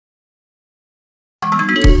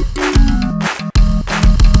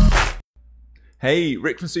Hey,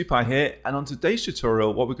 Rick from SuPi here, and on today's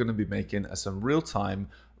tutorial what we're going to be making are some real-time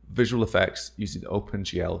visual effects using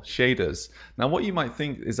OpenGL shaders. Now what you might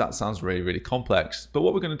think is that sounds really complex, but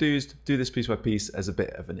what we're going to do is do this piece by piece as a bit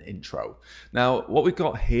of an intro. Now what we've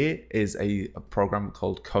got here is a program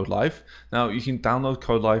called KodeLife. Now you can download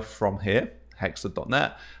KodeLife from here,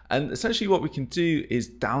 hexler.net, and essentially what we can do is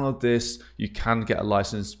download this. You can get a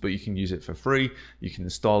license, but you can use it for free. You can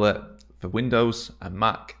install it for Windows and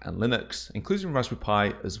Mac and Linux, including Raspberry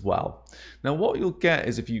Pi as well. Now what you'll get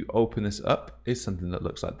is if you open this up is something that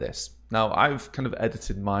looks like this. Now I've kind of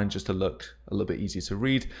edited mine just to look a little bit easier to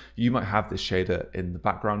read. You might have this shader in the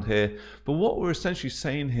background here, but what we're essentially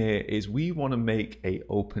saying here is we want to make a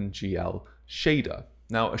OpenGL shader.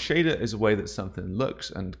 Now a shader is a way that something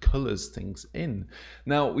looks and colors things in.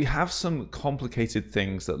 Now we have some complicated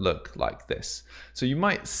things that look like this. So you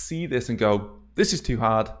might see this and go, this is too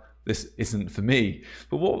hard. This isn't for me.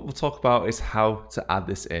 But what we'll talk about is how to add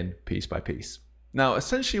this in piece by piece. Now,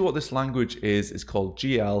 essentially what this language is called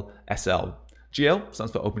GLSL. GL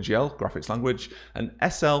stands for OpenGL, graphics language, and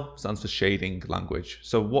SL stands for shading language.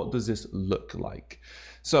 So what does this look like?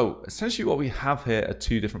 So essentially what we have here are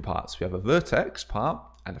two different parts. We have a vertex part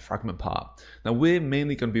and a fragment part. Now we're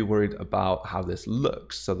mainly going to be worried about how this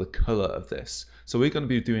looks, so the color of this. So we're going to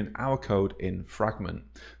be doing our code in fragment.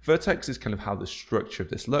 Vertex is kind of how the structure of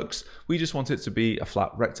this looks. We just want it to be a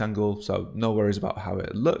flat rectangle, so no worries about how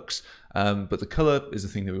it looks, but the color is the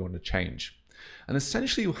thing that we want to change. And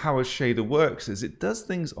essentially how a shader works is it does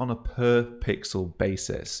things on a per pixel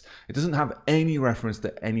basis. It doesn't have any reference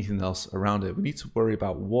to anything else around it. We need to worry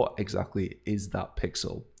about what exactly is that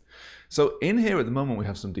pixel. So in here at the moment we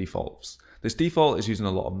have some defaults. This default is using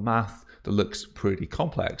a lot of math that looks pretty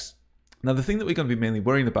complex. Now the thing that we're going to be mainly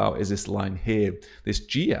worrying about is this line here. This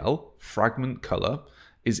GL fragment color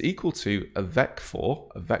is equal to a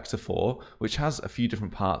vector 4, which has a few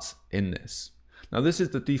different parts in this. Now this is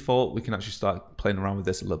the default. We can actually start playing around with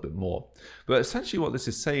this a little bit more. But essentially what this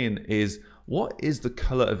is saying is what is the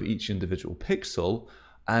color of each individual pixel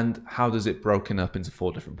and how does it broken up into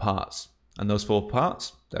 4 different parts? And those 4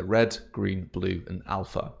 parts, they're red, green, blue, and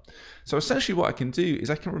alpha. So essentially what I can do is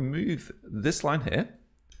I can remove this line here.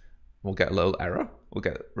 We'll get a little error. We'll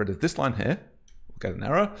get rid of this line here. We'll get an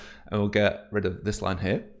error. And we'll get rid of this line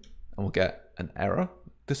here. And we'll get an error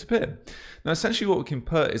disappear. Now essentially what we can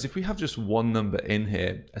put is if we have just one number in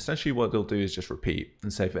here, essentially what they'll do is just repeat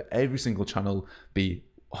and say for every single channel be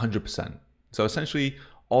 100%. So essentially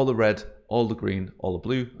all the red, all the green, all the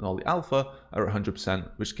blue, and all the alpha are at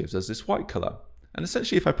 100%, which gives us this white color. And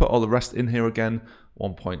essentially if I put all the rest in here again,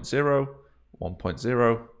 1.0,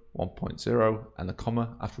 1.0, 1.0, and a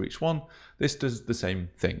comma after each one, this does the same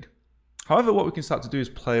thing. However, what we can start to do is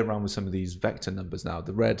play around with some of these vector numbers now,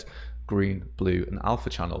 the red, green, blue, and alpha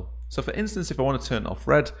channel. So for instance, if I want to turn off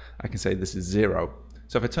red, I can say this is 0.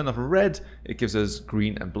 So if I turn off red, it gives us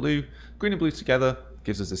green and blue. Green and blue together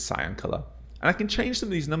gives us a cyan color. And I can change some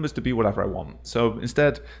of these numbers to be whatever I want. So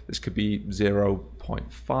instead, this could be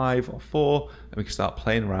 0.5 or 4, and we can start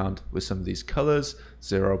playing around with some of these colors.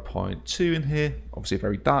 0.2 in here, obviously a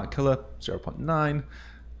very dark color, 0.9,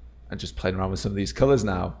 and just playing around with some of these colors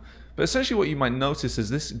now. But essentially what you might notice is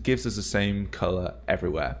this gives us the same color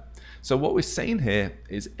everywhere. So what we're saying here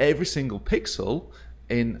is every single pixel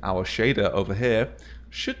in our shader over here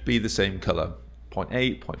should be the same color,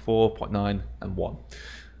 0.8, 0.4, 0.9, and 1.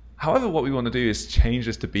 However, what we want to do is change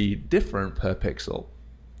this to be different per pixel.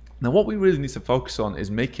 Now what we really need to focus on is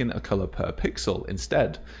making a color per pixel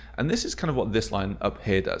instead. And this is kind of what this line up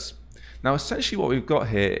here does. Now essentially what we've got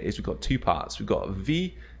here is we've got 2 parts. We've got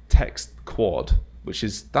v text quad, which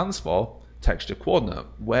stands for texture coordinate,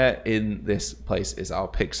 where in this place is our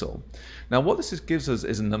pixel. Now what this gives us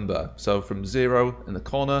is a number. So from 0 in the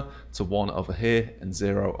corner to 1 over here, and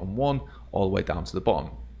 0 and 1 all the way down to the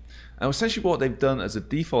bottom. Now essentially what they've done as a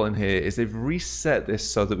default in here is they've reset this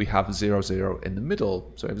so that we have 0, 0 in the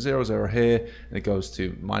middle. So we have 0, 0 here, and it goes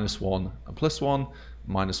to -1 and +1,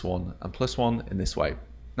 -1 and +1 in this way.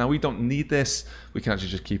 Now we don't need this, we can actually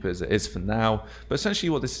just keep it as it is for now, but essentially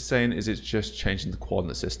what this is saying is it's just changing the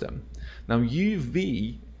coordinate system. Now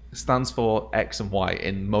UV stands for X and Y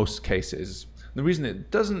in most cases. The reason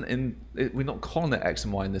it doesn't, we're not calling it X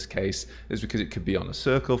and Y in this case, is because it could be on a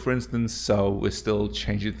circle, for instance, so we're still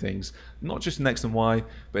changing things, not just in X and Y,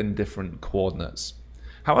 but in different coordinates.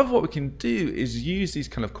 However, what we can do is use these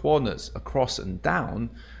kind of coordinates across and down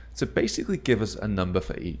to basically give us a number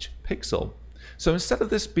for each pixel. So instead of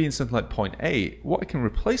this being something like 0.8, what I can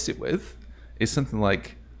replace it with is something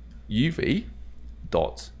like UV.X.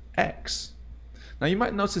 Now you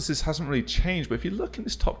might notice this hasn't really changed, but if you look in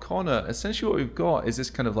this top corner, essentially what we've got is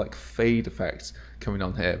this kind of like fade effect coming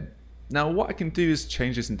on here. Now what I can do is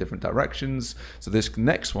change this in different directions. So this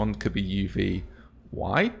next one could be UV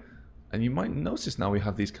Y, and you might notice now we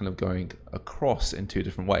have these kind of going across in two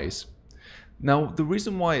different ways. Now the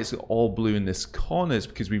reason why it's all blue in this corner is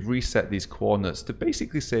because we've reset these coordinates to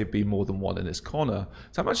basically say be more than 1 in this corner.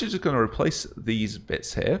 So I'm actually just going to replace these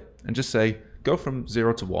bits here and just say go from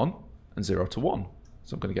 0 to 1 and 0 to 1.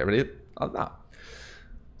 So I'm going to get rid of it like that.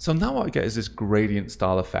 So now what I get is this gradient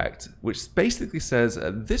style effect, which basically says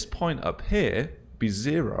at this point up here, be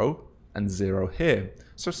 0 and 0 here.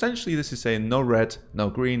 So essentially this is saying no red, no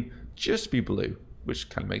green, just be blue, which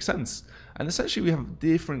kind of makes sense. And essentially we have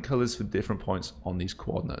different colors for different points on these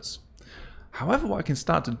coordinates. However, what I can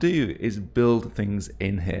start to do is build things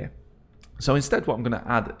in here. So instead what I'm going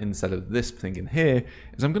to add instead of this thing in here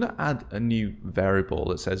is I'm going to add a new variable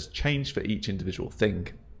that says change for each individual thing.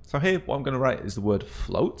 So here what I'm going to write is the word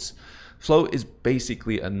float. Float is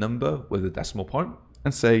basically a number with a decimal point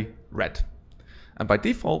and say red. And by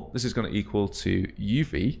default this is going to equal to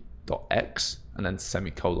uv.x and then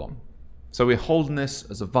semicolon. So we're holding this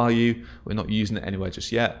as a value, we're not using it anywhere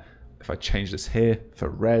just yet. If I change this here for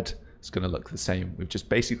red, it's going to look the same. We've just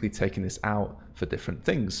basically taken this out for different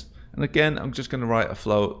things. And again, I'm just going to write a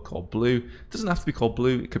float called blue. It doesn't have to be called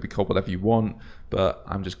blue, it could be called whatever you want, but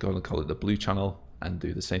I'm just going to call it the blue channel and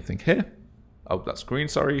do the same thing here. Oh, that's green,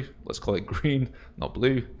 sorry. Let's call it green, not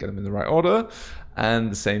blue. Get them in the right order. And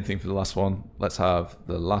the same thing for the last one. Let's have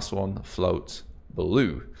the last one float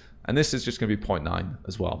blue. And this is just going to be 0.9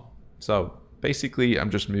 as well. So basically,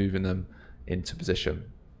 I'm just moving them into position.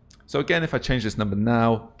 So again, if I change this number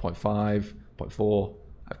now, 0.5, 0.4,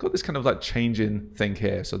 I've got this kind of like changing thing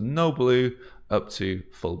here. So no blue up to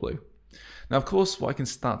full blue. Now, of course, what I can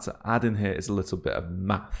start to add in here is a little bit of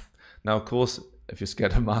math. Now, of course, if you're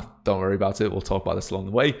scared of math, don't worry about it. We'll talk about this along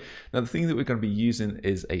the way. Now, the thing that we're going to be using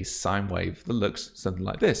is a sine wave that looks something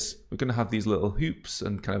like this. We're going to have these little hoops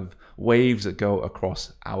and kind of waves that go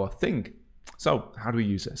across our thing. So how do we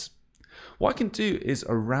use this? What I can do is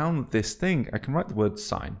around this thing, I can write the word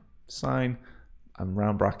sine and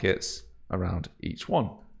round brackets around each one.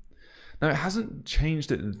 Now it hasn't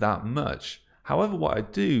changed it that much. However, what I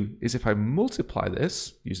do is if I multiply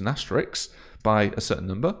this using asterisks by a certain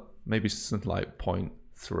number, maybe something like 0.3,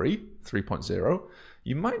 3.0,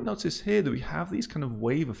 you might notice here that we have these kind of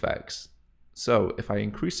wave effects. So if I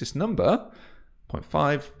increase this number,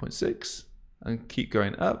 0.5, 0.6, and keep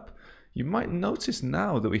going up, you might notice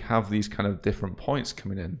now that we have these kind of different points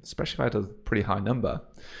coming in, especially if I had a pretty high number.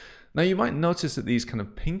 Now you might notice that these kind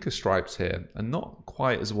of pinker stripes here are not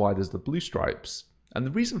quite as wide as the blue stripes. And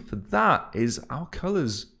the reason for that is our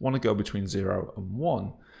colors want to go between 0 and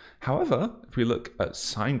 1. However, if we look at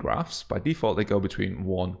sine graphs, by default they go between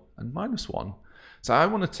 1 and -1. So I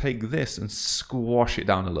want to take this and squash it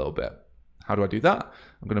down a little bit. How do I do that?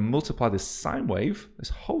 I'm going to multiply this sine wave, this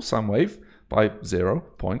whole sine wave, by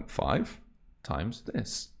 0.5 times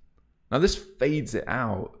this. Now this fades it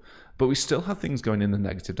out, but we still have things going in the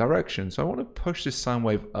negative direction. So I want to push this sine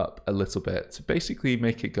wave up a little bit to basically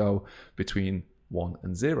make it go between 1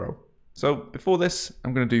 and 0. So before this,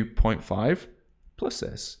 I'm going to do 0.5 plus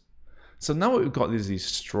this. So now what we've got is these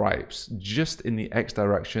stripes just in the X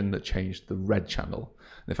direction that changed the red channel.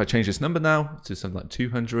 And if I change this number now to something like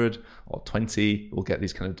 200 or 20, we'll get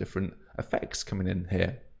these kind of different effects coming in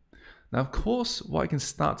here. Now, of course, what I can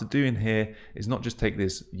start to do in here is not just take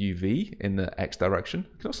this UV in the X direction,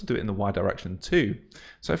 I can also do it in the Y direction too.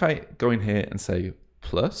 So if I go in here and say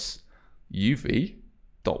plus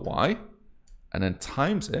UV.Y and then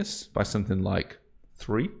times this by something like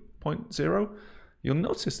 3.0, you'll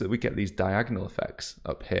notice that we get these diagonal effects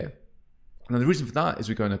up here. Now the reason for that is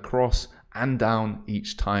we're going across and down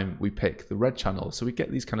each time we pick the red channel. So we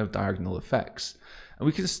get these kind of diagonal effects. And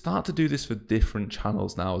we can start to do this for different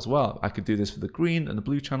channels now as well. I could do this for the green and the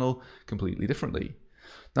blue channel completely differently.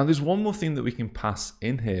 Now there's one more thing that we can pass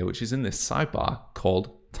in here, which is in this sidebar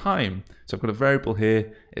called time. So I've got a variable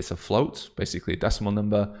here, it's a float, basically a decimal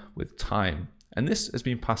number with time. And this has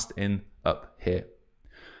been passed in up here.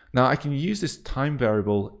 Now I can use this time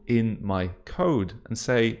variable in my code and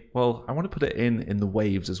say, well, I want to put it in the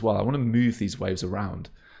waves as well. I want to move these waves around.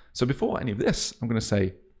 So before any of this, I'm going to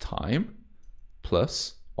say time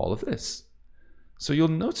plus all of this. So you'll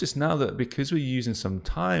notice now that because we're using some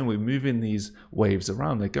time, we're moving these waves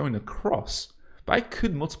around, they're going across. But I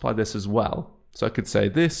could multiply this as well. So I could say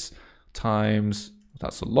this times,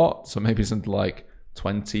 that's a lot, so maybe something like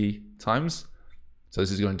 20 times. So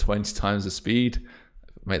this is going 20 times the speed.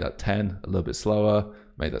 Make that 10 a little bit slower,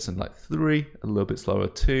 make that something like 3 a little bit slower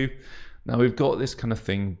too. Now we've got this kind of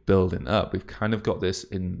thing building up. We've kind of got this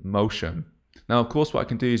in motion. Now, of course, what I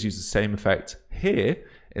can do is use the same effect here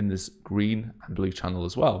in this green and blue channel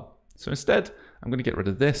as well. So instead, I'm going to get rid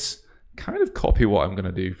of this, kind of copy what I'm going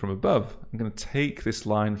to do from above. I'm going to take this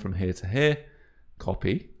line from here to here,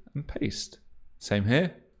 copy and paste. Same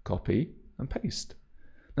here, copy and paste.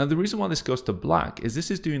 Now, the reason why this goes to black is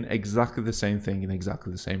this is doing exactly the same thing in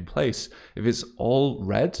exactly the same place. If it's all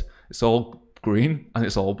red, it's all green, and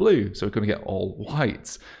it's all blue. So we're going to get all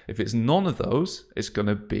white. If it's none of those, it's going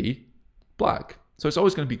to be black. So it's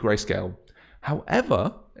always going to be grayscale.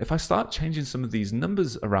 However, if I start changing some of these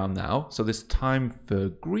numbers around now, so this time for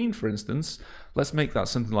green, for instance, let's make that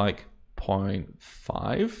something like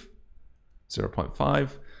 0.5, 0.5.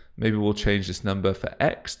 Maybe we'll change this number for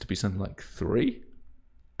X to be something like 3.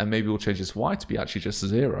 And maybe we'll change this Y to be actually just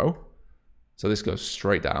 0. So this goes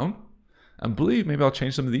straight down. And blue, maybe I'll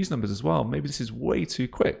change some of these numbers as well. Maybe this is way too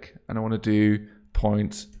quick. And I want to do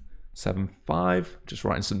 0.75, just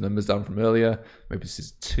writing some numbers down from earlier. Maybe this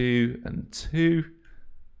is 2 and 2.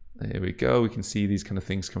 There we go. We can see these kind of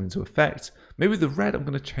things come into effect. Maybe the red, I'm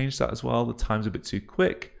going to change that as well. The time's a bit too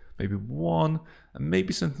quick. Maybe 1, and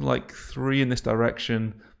maybe something like 3 in this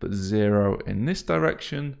direction, but 0 in this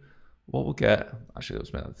direction. What we'll get, actually,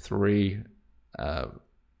 let's make that 3.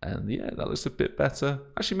 And yeah, that looks a bit better.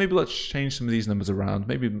 Actually, maybe let's change some of these numbers around.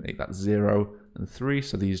 Maybe make that 0 and 3,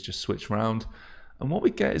 so these just switch around. And what we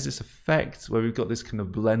get is this effect where we've got this kind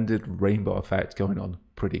of blended rainbow effect going on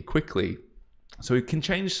pretty quickly. So we can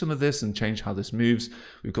change some of this and change how this moves.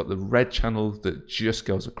 We've got the red channel that just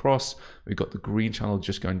goes across. We've got the green channel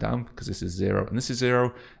just going down because this is 0 and this is 0.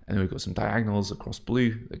 And then we've got some diagonals across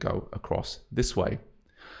blue that go across this way.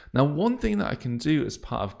 Now, one thing that I can do as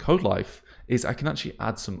part of KodeLife is I can actually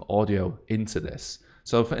add some audio into this.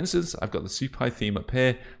 So for instance, I've got the SUPI theme up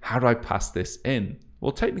here. How do I pass this in?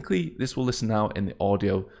 Well, technically, this will listen now in the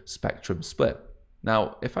audio spectrum split.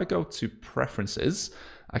 Now, if I go to preferences,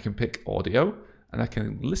 I can pick audio and I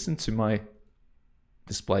can listen to my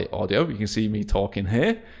display audio. You can see me talking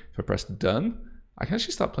here. If I press done, I can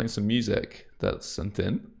actually start playing some music that's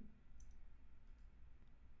something.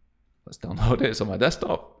 Let's download it. It's on my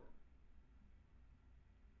desktop.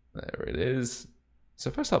 There it is. So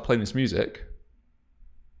if I start playing this music,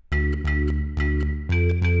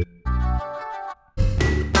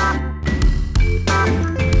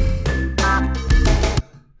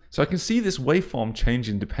 so I can see this waveform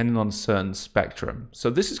changing depending on a certain spectrum. So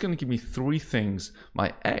this is going to give me 3 things: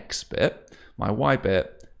 my X bit, my Y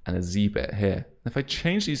bit, and a Z bit here. If I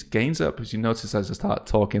change these gains up, as you notice as I start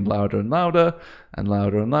talking louder and louder and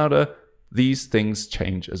louder and louder, these things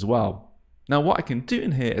change as well. Now what I can do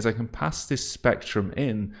in here is I can pass this spectrum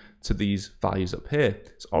in to these values up here.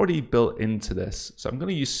 It's already built into this. So I'm going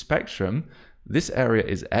to use spectrum. This area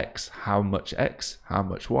is X, how much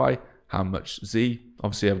Y, how much Z.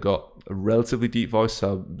 Obviously I've got a relatively deep voice,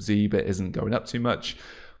 so Z bit isn't going up too much.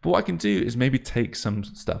 But what I can do is maybe take some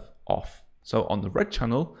stuff off. So on the red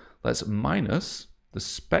channel, let's minus the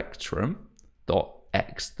spectrum dot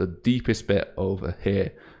X, the deepest bit over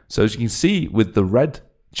here. So as you can see with the red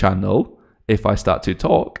channel, if I start to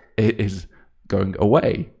talk, it is going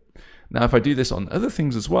away. Now, if I do this on other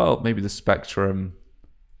things as well, maybe the spectrum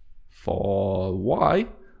for Y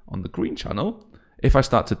on the green channel, if I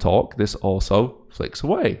start to talk, this also flicks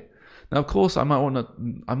away. Now, of course, I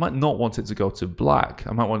might not want it to go to black.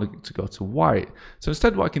 I might want it to go to white. So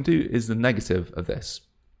instead, what I can do is the negative of this.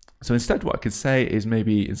 So instead, what I could say is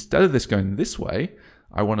maybe instead of this going this way,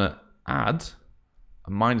 I want to add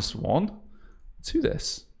a -1 to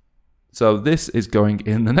this. So this is going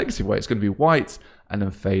in the negative way. It's going to be white and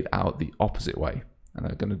then fade out the opposite way. And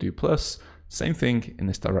I'm going to do plus, same thing in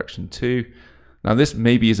this direction too. Now this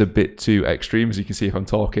maybe is a bit too extreme. As you can see, if I'm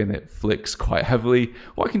talking, it flicks quite heavily.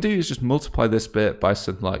 What I can do is just multiply this bit by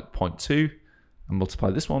something like 0.2 and multiply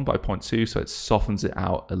this one by 0.2 so it softens it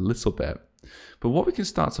out a little bit. But what we can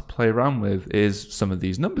start to play around with is some of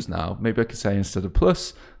these numbers now. Maybe I could say instead of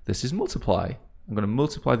plus, this is multiply. I'm going to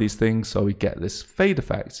multiply these things so we get this fade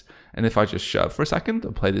effect. And if I just shut up for a second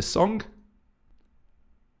and play this song,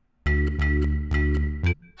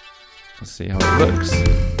 let's see how it looks.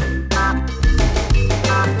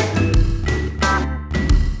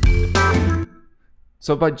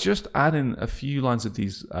 So by just adding a few lines of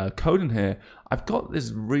these code in here, I've got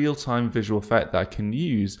this real-time visual effect that I can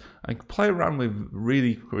use and can play around with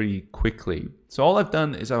really quickly. So all I've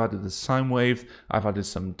done is I've added the sine wave, I've added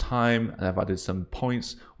some time, and I've added some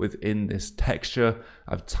points within this texture.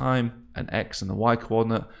 I have time, an X, and a Y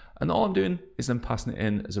coordinate, and all I'm doing is then passing it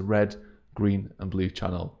in as a red, green, and blue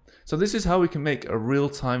channel. So this is how we can make a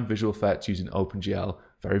real-time visual effect using OpenGL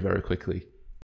very, very quickly.